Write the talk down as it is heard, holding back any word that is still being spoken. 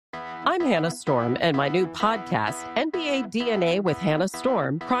I'm Hannah Storm, and my new podcast, NBA DNA with Hannah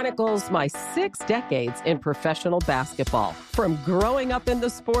Storm, chronicles my 6 decades in professional basketball. From growing up in the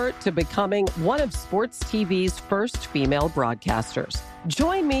sport to becoming one of sports TV's first female broadcasters.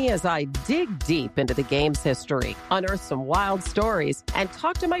 Join me as I dig deep into the game's history, unearth some wild stories, and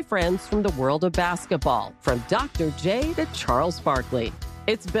talk to my friends from the world of basketball, from Dr. J to Charles Barkley.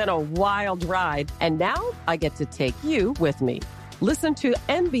 It's been a wild ride, and now I get to take you with me. Listen to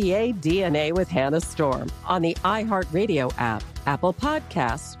NBA DNA with Hannah Storm on the iHeartRadio app, Apple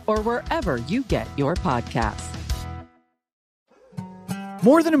Podcasts, or wherever you get your podcasts.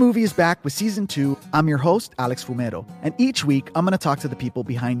 More Than a Movie is back with Season 2. I'm your host, Alex Fumero, and each week I'm going to talk to the people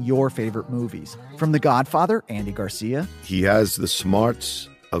behind your favorite movies. From The Godfather, Andy Garcia. He has the smarts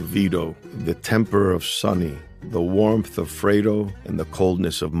of Vito, the temper of Sonny, the warmth of Fredo, and the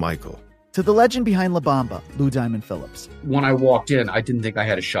coldness of Michael. To the legend behind La Bamba, Lou Diamond Phillips. When I walked in, I didn't think I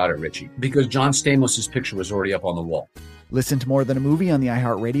had a shot at Richie because John Stamos' picture was already up on the wall. Listen to More Than a Movie on the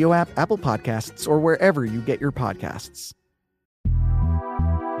iHeartRadio app, Apple Podcasts, or wherever you get your podcasts.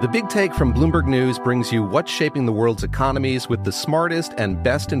 The Big Take from Bloomberg News brings you what's shaping the world's economies with the smartest and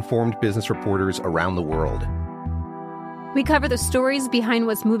best-informed business reporters around the world. We cover the stories behind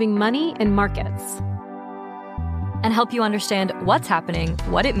what's moving money and markets, and help you understand what's happening,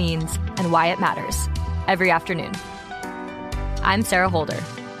 what it means, and why it matters every afternoon. I'm Sarah Holder.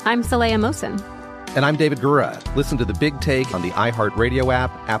 I'm Saleha Mohsin. And I'm David Gura. Listen to The Big Take on the iHeartRadio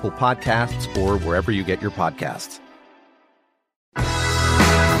app, Apple Podcasts, or wherever you get your podcasts.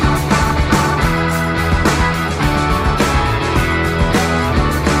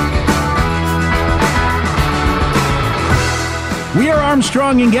 We are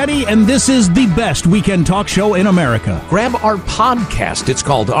Armstrong and Getty, and this is the best weekend talk show in America. Grab our podcast. It's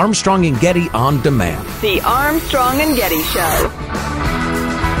called Armstrong and Getty On Demand. The Armstrong and Getty Show.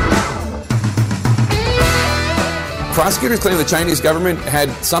 Prosecutors claim the Chinese government had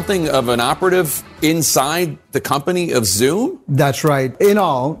something of an operative inside the company of Zoom? That's right. In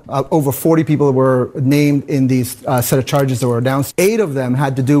all, over 40 people were named in these set of charges that were announced. 8 of them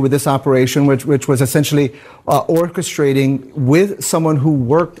had to do with this operation, which was essentially orchestrating with someone who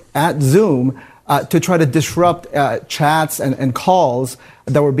worked at Zoom to try to disrupt chats and calls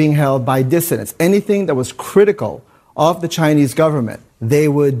that were being held by dissidents. Anything that was critical of the Chinese government, they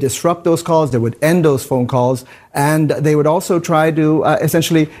would disrupt those calls, they would end those phone calls, and they would also try to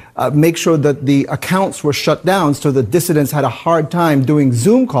essentially make sure that the accounts were shut down so the dissidents had a hard time doing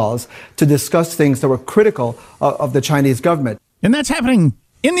Zoom calls to discuss things that were critical of the Chinese government. And that's happening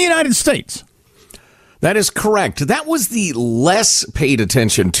in the United States. That is correct. That was the less paid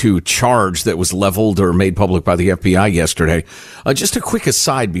attention to charge that was leveled or made public by the FBI yesterday. Just a quick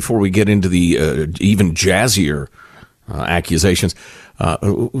aside before we get into the even jazzier accusations.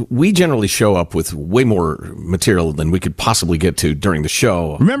 We generally show up with way more material than we could possibly get to during the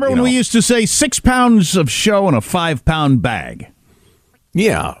show. Remember when we used to say 6 pounds of show in a 5-pound bag?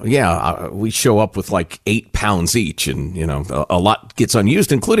 Yeah. We show up with like 8 pounds each, and, a lot gets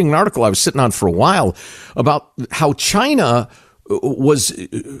unused, including an article I was sitting on for a while about how China was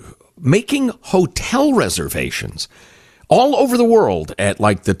making hotel reservations all over the world at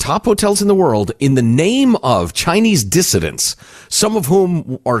like the top hotels in the world in the name of Chinese dissidents, some of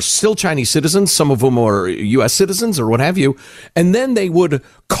whom are still Chinese citizens, some of whom are U.S. citizens or what have you. And then they would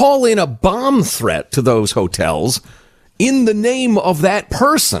call in a bomb threat to those hotels in the name of that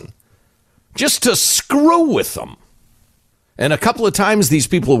person just to screw with them. And a couple of times these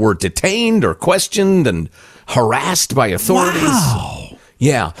people were detained or questioned and harassed by authorities. Wow.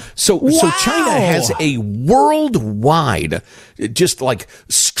 Yeah. So China has a worldwide, just like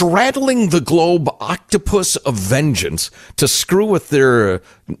straddling the globe octopus of vengeance to screw with their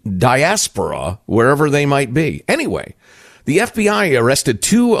diaspora wherever they might be. Anyway, the FBI arrested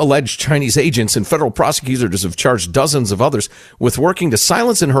 2 alleged Chinese agents, and federal prosecutors have charged dozens of others with working to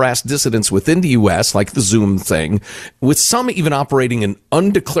silence and harass dissidents within the U.S., like the Zoom thing, with some even operating an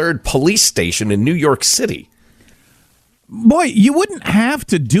undeclared police station in New York City. Boy, you wouldn't have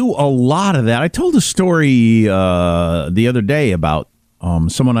to do a lot of that. I told a story the other day about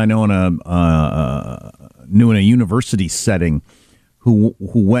someone I know in a university setting who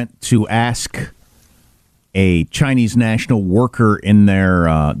went to ask a Chinese national worker in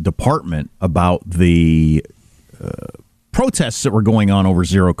their department about the protests that were going on over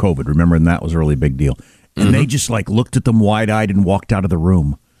zero COVID. Remember, and that was a really big deal. And they just looked at them wide-eyed and walked out of the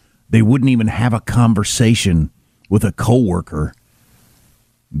room. They wouldn't even have a conversation with a coworker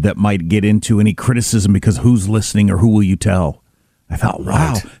that might get into any criticism because who's listening or who will you tell? I thought,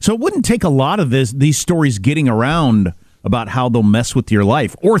 wow. So it wouldn't take a lot of these stories getting around about how they'll mess with your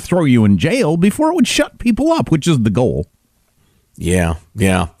life or throw you in jail before it would shut people up, which is the goal. Yeah.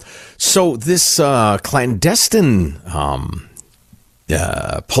 So this clandestine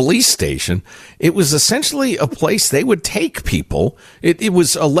police station, it was essentially a place they would take people. It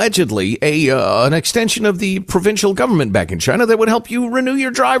was allegedly an extension of the provincial government back in China that would help you renew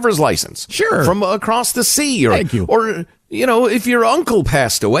your driver's license. Sure. From across the sea. Thank you. Or, if your uncle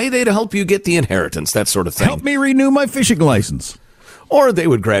passed away, they'd help you get the inheritance, that sort of thing. Help me renew my fishing license. Or they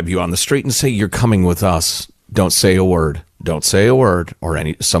would grab you on the street and say, you're coming with us. Don't say a word. Don't say a word, or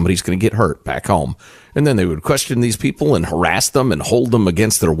somebody's going to get hurt back home. And then they would question these people and harass them and hold them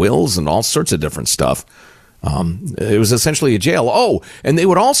against their wills and all sorts of different stuff. It was essentially a jail. Oh, and they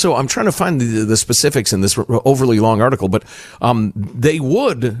would also, I'm trying to find the specifics in this overly long article, but they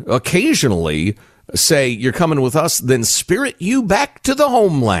would occasionally say, you're coming with us, then spirit you back to the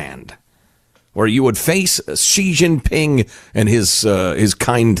homeland, where you would face Xi Jinping and his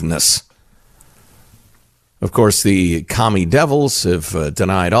kindness. Of course, the commie devils have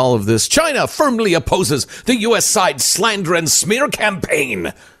denied all of this. China firmly opposes the U.S. side's slander and smear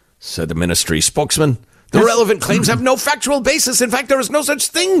campaign, said the ministry spokesman. The relevant claims have no factual basis. In fact, there is no such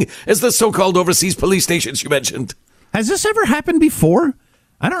thing as the so-called overseas police stations you mentioned. Has this ever happened before?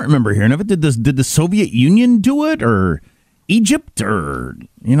 I don't remember hearing of it. Did the Soviet Union do it, or Egypt, or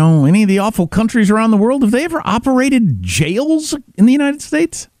any of the awful countries around the world? Have they ever operated jails in the United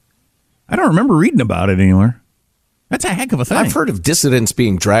States? I don't remember reading about it anywhere. That's a heck of a thing. I've heard of dissidents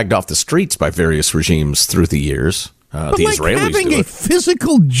being dragged off the streets by various regimes through the years. But the like Israelis having a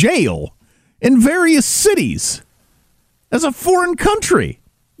physical jail in various cities as a foreign country.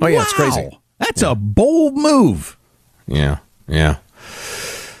 Oh, yeah, it's crazy. That's a bold move. Yeah.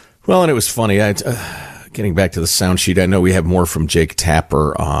 Well, and it was funny. Getting back to the sound sheet, I know we have more from Jake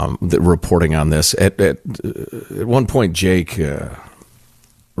Tapper reporting on this. At one point, Jake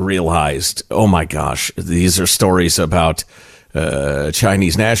realized, oh my gosh, these are stories about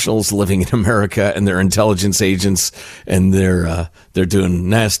Chinese nationals living in America and their intelligence agents, and they're doing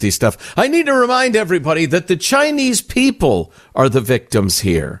nasty stuff. I need to remind everybody that the Chinese people are the victims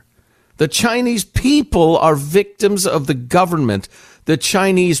here. The Chinese people are victims of the government. The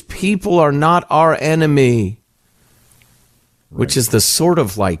Chinese people are not our enemy, which is the sort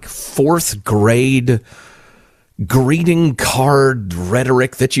of like fourth grade greeting card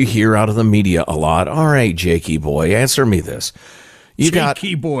rhetoric that you hear out of the media a lot. All right, Jakey boy, answer me this. You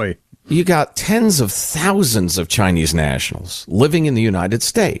got tens of thousands of Chinese nationals living in the United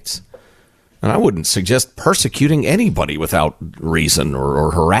States. And I wouldn't suggest persecuting anybody without reason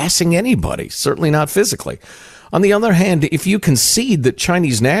or harassing anybody, certainly not physically. On the other hand, if you concede that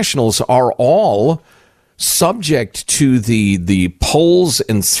Chinese nationals are all subject to the pulls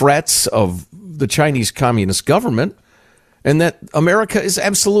and threats of the Chinese Communist government, and that America is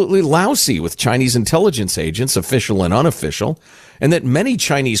absolutely lousy with Chinese intelligence agents, official and unofficial, and that many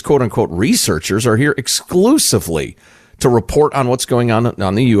Chinese quote-unquote researchers are here exclusively to report on what's going on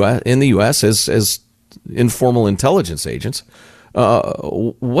in the U.S. as informal intelligence agents,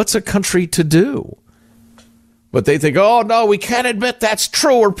 what's a country to do? But they think, oh, no, we can't admit that's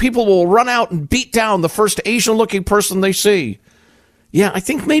true, or people will run out and beat down the first Asian-looking person they see. Yeah, I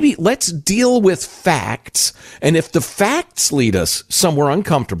think maybe let's deal with facts, and if the facts lead us somewhere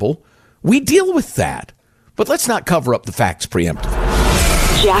uncomfortable, we deal with that. But let's not cover up the facts preemptively.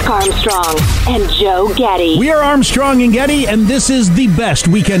 Jack Armstrong and Joe Getty. We are Armstrong and Getty, and this is the best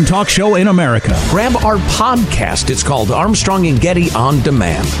weekend talk show in America. Grab our podcast. It's called Armstrong and Getty On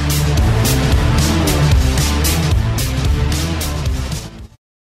Demand.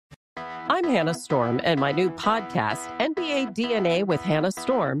 I'm Hannah Storm, and my new podcast, NBA DNA with Hannah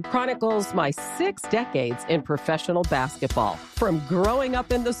Storm, chronicles my 6 decades in professional basketball. From growing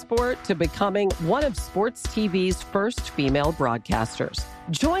up in the sport to becoming one of sports TV's first female broadcasters.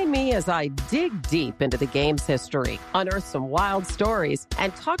 Join me as I dig deep into the game's history, unearth some wild stories,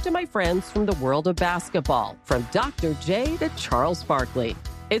 and talk to my friends from the world of basketball, from Dr. J to Charles Barkley.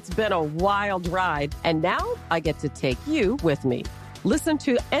 It's been a wild ride, and now I get to take you with me. Listen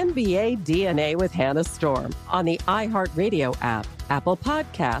to NBA DNA with Hannah Storm on the iHeartRadio app, Apple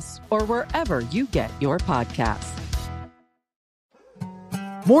Podcasts, or wherever you get your podcasts.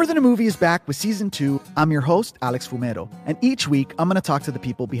 More Than a Movie is back with Season 2. I'm your host, Alex Fumero, and each week I'm going to talk to the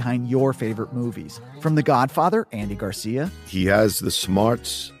people behind your favorite movies. From The Godfather, Andy Garcia. He has the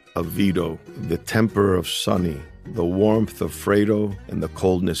smarts of Vito, the temper of Sonny, the warmth of Fredo, and the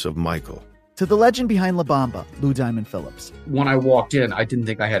coldness of Michael. To the legend behind La Bamba, Lou Diamond Phillips. When I walked in, I didn't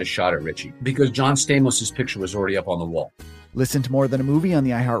think I had a shot at Richie because John Stamos' picture was already up on the wall. Listen to More Than a Movie on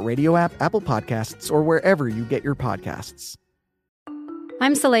the iHeartRadio app, Apple Podcasts, or wherever you get your podcasts.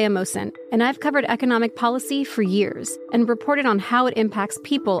 I'm Saleha Mohsin, and I've covered economic policy for years and reported on how it impacts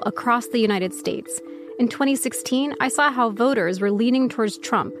people across the United States. In 2016, I saw how voters were leaning towards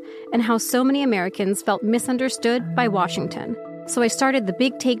Trump and how so many Americans felt misunderstood by Washington. So I started The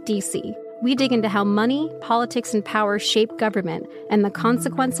Big Take DC. We dig into how money, politics, and power shape government and the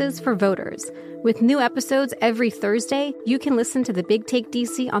consequences for voters. With new episodes every Thursday, you can listen to The Big Take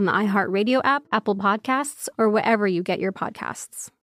DC on the iHeartRadio app, Apple Podcasts, or wherever you get your podcasts.